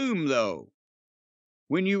you assume, though.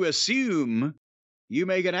 When you assume, you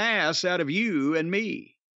make an ass out of you and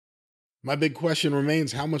me. My big question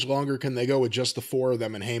remains, how much longer can they go with just the 4 of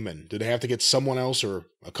them and Heyman? Do they have to get someone else or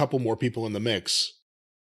a couple more people in the mix?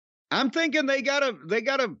 I'm thinking they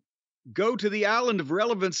gotta go to the island of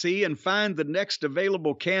relevancy and find the next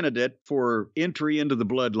available candidate for entry into the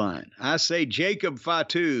bloodline. I say Jacob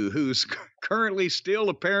Fatu, who's currently still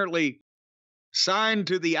apparently signed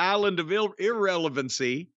to the island of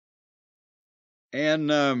irrelevancy. And,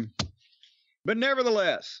 but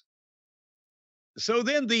nevertheless, so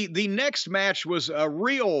then the next match was a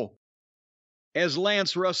real, as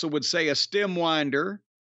Lance Russell would say, a stem winder.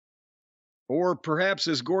 Or perhaps,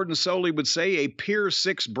 as Gordon Soley would say, a Pier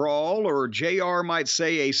 6 brawl, or JR might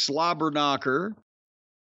say a slobber knocker.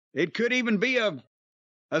 It could even be a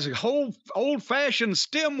whole old-fashioned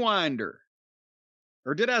stem winder.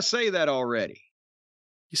 Or did I say that already?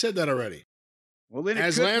 You said that already. Well, then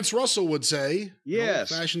as Lance Russell would say,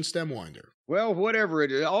 yes, old-fashioned stem winder. Well, whatever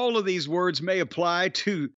it is, all of these words may apply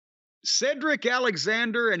to Cedric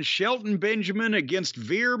Alexander and Shelton Benjamin against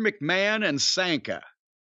Veer McMahon and Sanka.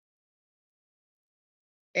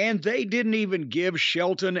 And they didn't even give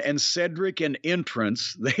Shelton and Cedric an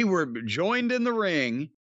entrance. They were joined in the ring,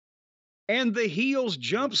 and the heels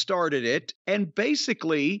jump-started it and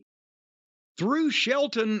basically threw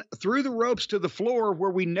Shelton through the ropes to the floor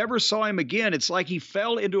where we never saw him again. It's like he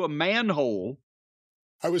fell into a manhole.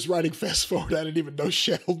 I was writing fast forward. I didn't even know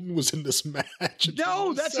Shelton was in this match.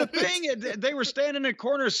 No, that's the thing. They were standing in a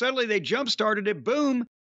corner. Suddenly they jump-started it. Boom.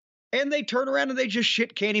 And they turn around and they just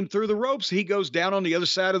shit-can him through the ropes. He goes down on the other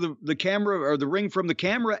side of the camera, or the ring from the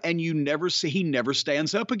camera, and you never see, he never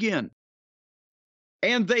stands up again.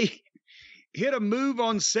 And they hit a move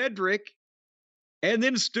on Cedric and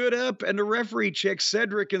then stood up, and the referee checked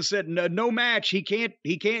Cedric and said, no match. He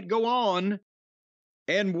can't go on,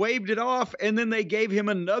 and waved it off. And then they gave him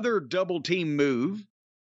another double team move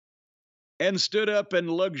and stood up and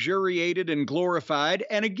luxuriated and glorified.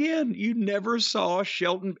 And again, you never saw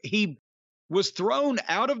Shelton. He was thrown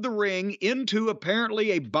out of the ring into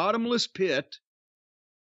apparently a bottomless pit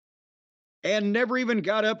and never even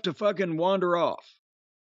got up to fucking wander off.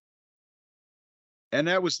 And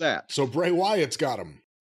that was that. So Bray Wyatt's got him.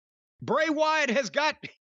 Bray Wyatt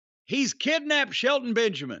he's kidnapped Shelton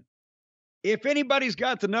Benjamin. If anybody's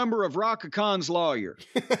got the number of Raka Khan's lawyer,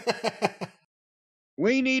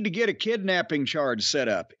 we need to get a kidnapping charge set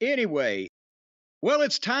up. Anyway, well,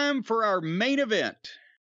 it's time for our main event.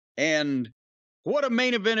 And what a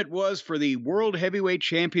main event it was for the World Heavyweight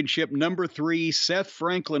Championship number 3, Seth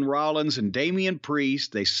Franklin Rollins and Damian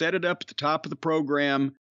Priest. They set it up at the top of the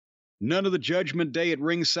program. None of the Judgment Day at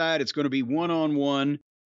ringside. It's going to be one-on-one.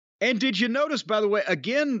 And did you notice, by the way,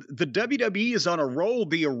 again, the WWE is on a roll.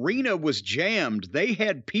 The arena was jammed. They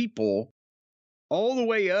had people all the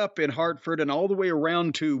way up in Hartford and all the way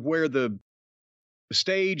around to where the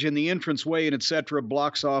stage and the entranceway and et cetera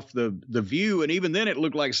blocks off the view. And even then it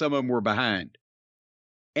looked like some of them were behind.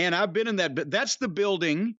 And I've been in that, but that's the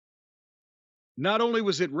building. Not only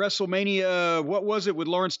was it WrestleMania, what was it with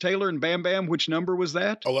Lawrence Taylor and Bam Bam? Which number was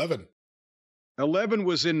that? 11. 11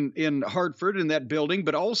 was in Hartford in that building,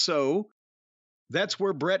 but also that's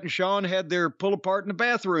where Brett and Shawn had their pull apart in the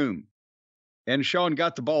bathroom. And Shawn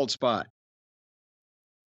got the bald spot.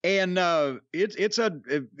 And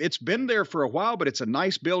it's been there for a while, but it's a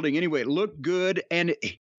nice building anyway. It looked good, and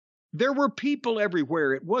there were people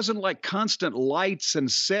everywhere. It wasn't like constant lights and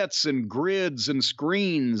sets and grids and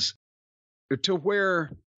screens to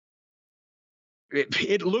where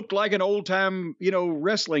it looked like an old time,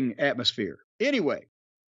 wrestling atmosphere. Anyway,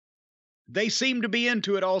 they seemed to be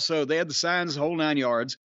into it also. They had the signs, the whole 9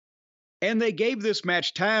 yards, and they gave this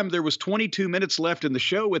match time. There was 22 minutes left in the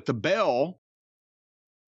show at the bell.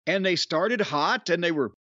 And they started hot, and they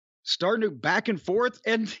were starting back and forth.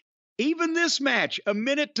 And even this match, a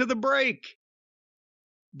minute to the break.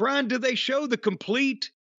 Brian, did they show the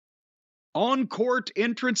complete on-court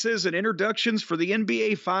entrances and introductions for the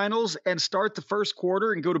NBA Finals and start the first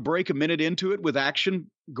quarter and go to break a minute into it with action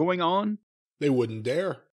going on? They wouldn't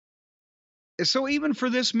dare. So even for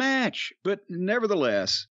this match, but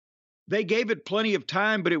nevertheless, they gave it plenty of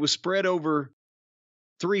time, but it was spread over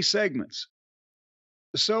 3 segments.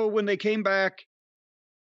 So when they came back,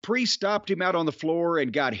 Priest stopped him out on the floor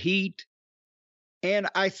and got heat. And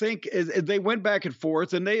I think they went back and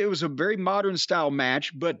forth, and it was a very modern style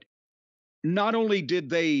match. But not only did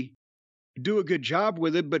they do a good job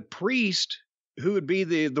with it, but Priest, who would be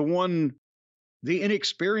the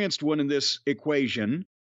inexperienced one in this equation,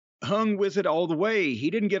 hung with it all the way.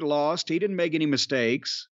 He didn't get lost. He didn't make any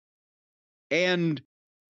mistakes. And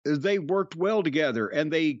they worked well together,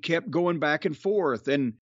 and they kept going back and forth,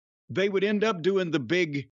 and they would end up doing the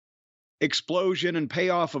big explosion and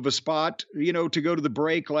payoff of a spot, you know, to go to the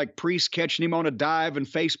break, like Priest catching him on a dive and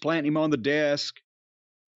face planting him on the desk.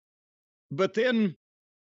 But then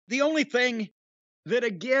the only thing that,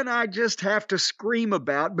 again, I just have to scream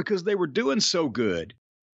about because they were doing so good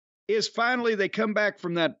is finally they come back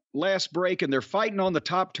from that last break and they're fighting on the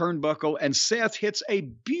top turnbuckle, and Seth hits a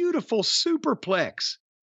beautiful superplex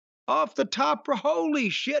off the top. Holy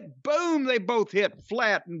shit, boom, they both hit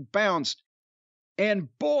flat and bounced. And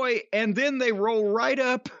boy, and then they roll right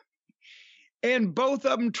up, and both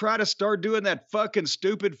of them try to start doing that fucking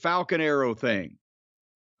stupid Falcon Arrow thing.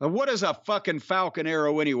 Now, what is a fucking Falcon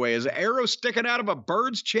Arrow anyway? Is an arrow sticking out of a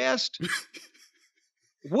bird's chest?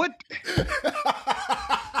 What?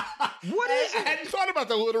 What is it? I hadn't thought about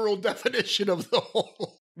the literal definition of the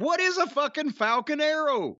whole. What is a fucking Falcon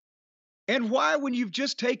Arrow? And why, when you've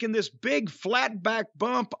just taken this big flat back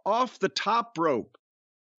bump off the top rope,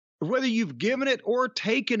 whether you've given it or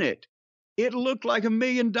taken it, it looked like $1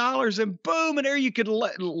 million, and boom, and there you could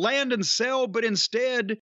land and sell, but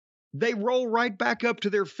instead they roll right back up to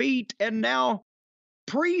their feet, and now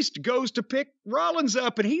Priest goes to pick Rollins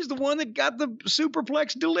up, and he's the one that got the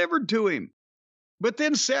superplex delivered to him. But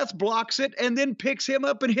then Seth blocks it and then picks him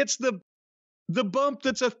up and hits the bump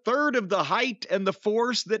that's a third of the height and the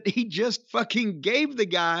force that he just fucking gave the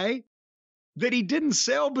guy that he didn't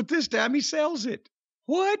sell, but this time he sells it.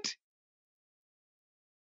 What?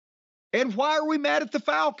 And why are we mad at the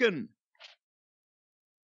Falcon?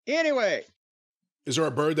 Anyway. Is there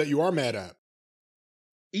a bird that you are mad at?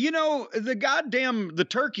 You know, the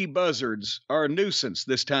turkey buzzards are a nuisance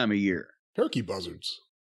this time of year. Turkey buzzards?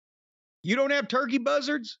 You don't have turkey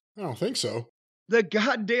buzzards? I don't think so. The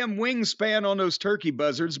goddamn wingspan on those turkey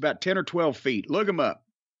buzzards about 10 or 12 feet. Look them up.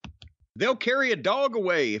 They'll carry a dog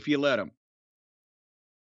away if you let them.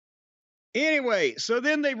 Anyway, so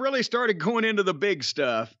then they really started going into the big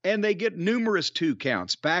stuff, and they get numerous 2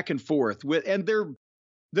 counts back and forth and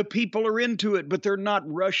the people are into it, but they're not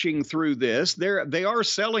rushing through this. They are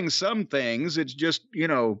selling some things. It's just, you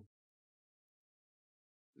know,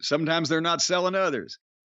 sometimes they're not selling others.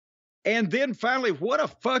 And then finally, what a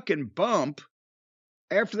fucking bump.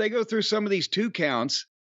 After they go through some of these 2 counts,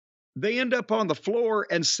 they end up on the floor,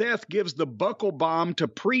 and Seth gives the buckle bomb to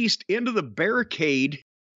Priest into the barricade.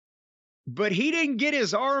 But he didn't get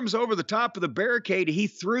his arms over the top of the barricade. He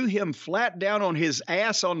threw him flat down on his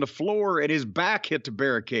ass on the floor, and his back hit the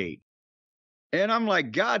barricade. And I'm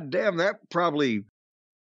like, God damn, that probably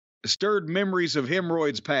stirred memories of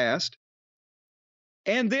hemorrhoids past.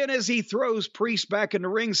 And then as he throws Priest back in the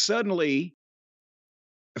ring, suddenly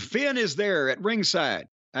Finn is there at ringside.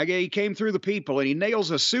 He came through the people, and he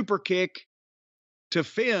nails a super kick to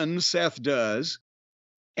Finn, Seth does,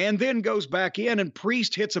 and then goes back in, and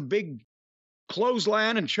Priest hits a big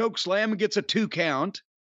clothesline and choke slam and gets a 2 count.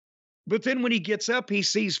 But then when he gets up, he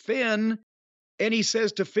sees Finn, and he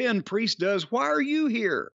says to Finn, Priest does, "Why are you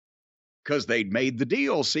here?" Because they'd made the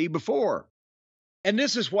deal, before. And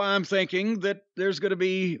this is why I'm thinking that there's going to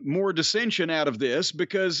be more dissension out of this,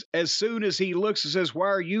 because as soon as he looks and says, "Why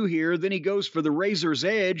are you here?" then he goes for the razor's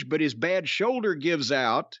edge, but his bad shoulder gives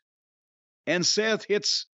out, and Seth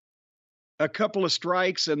hits a couple of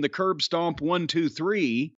strikes and the curb stomp 1, 2,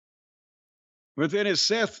 3. But then as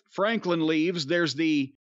Seth Franklin leaves, there's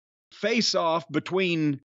the face-off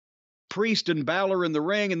between Priest and Balor in the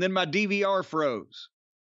ring, and then my DVR froze.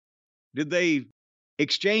 Did they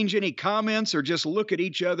exchange any comments or just look at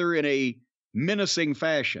each other in a menacing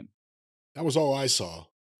fashion? That was all I saw.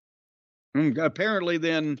 Apparently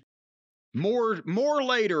then more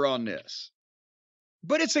later on this.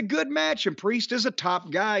 But it's a good match, and Priest is a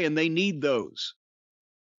top guy, and they need those.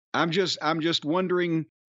 I'm just wondering,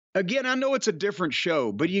 again, I know it's a different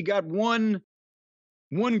show, but you got one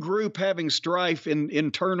group having strife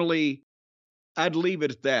internally. I'd leave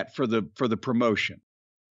it at that for the promotion.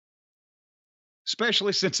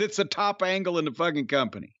 Especially since it's a top angle in the fucking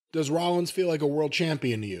company. Does Rollins feel like a world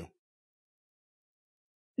champion to you?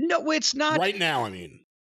 No, it's not. Right now, I mean.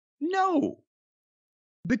 No.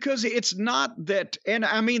 Because it's not that, and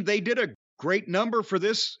I mean, they did a great number for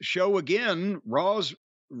this show again. Raw's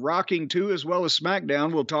rocking too, as well as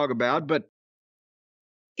SmackDown, we'll talk about. But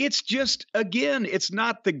it's just, again, it's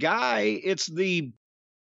not the guy.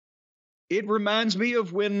 It reminds me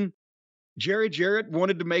of when Jerry Jarrett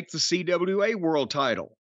wanted to make the CWA world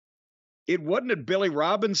title. It wasn't that Billy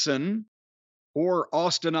Robinson or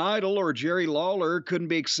Austin Idol or Jerry Lawler couldn't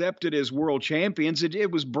be accepted as world champions. It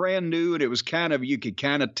was brand new, and it was you could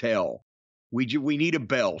kind of tell. We need a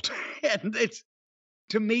belt. And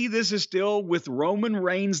to me, this is still with Roman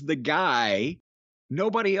Reigns, the guy.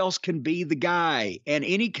 Nobody else can be the guy. And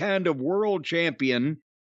any kind of world champion,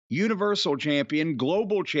 Universal Champion,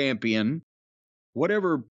 Global Champion,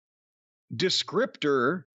 whatever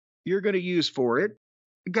descriptor you're going to use for it,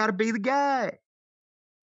 you got to be the guy.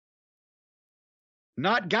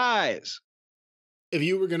 Not guys. If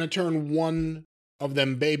you were going to turn one of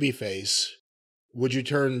them babyface, would you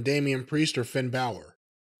turn Damian Priest or Finn Balor?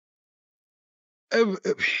 I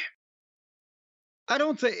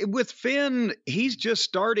don't think with Finn, he's just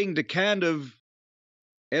starting to kind of,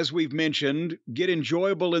 as we've mentioned, get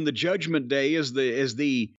enjoyable in the Judgment Day as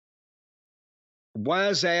the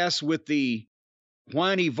wise ass with the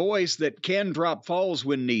whiny voice that can drop falls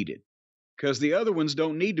when needed, because the other ones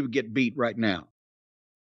don't need to get beat right now.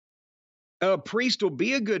 Priest will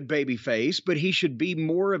be a good baby face, but he should be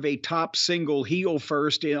more of a top single heel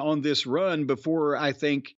first on this run before I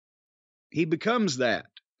think he becomes that.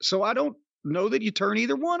 So I don't know that you turn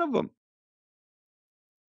either one of them.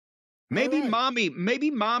 Maybe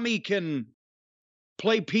Mommy can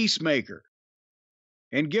play peacemaker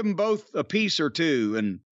and give them both a piece or two,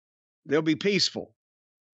 and they'll be peaceful.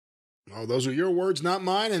 Oh, those are your words, not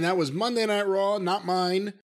mine. And that was Monday Night Raw, not mine.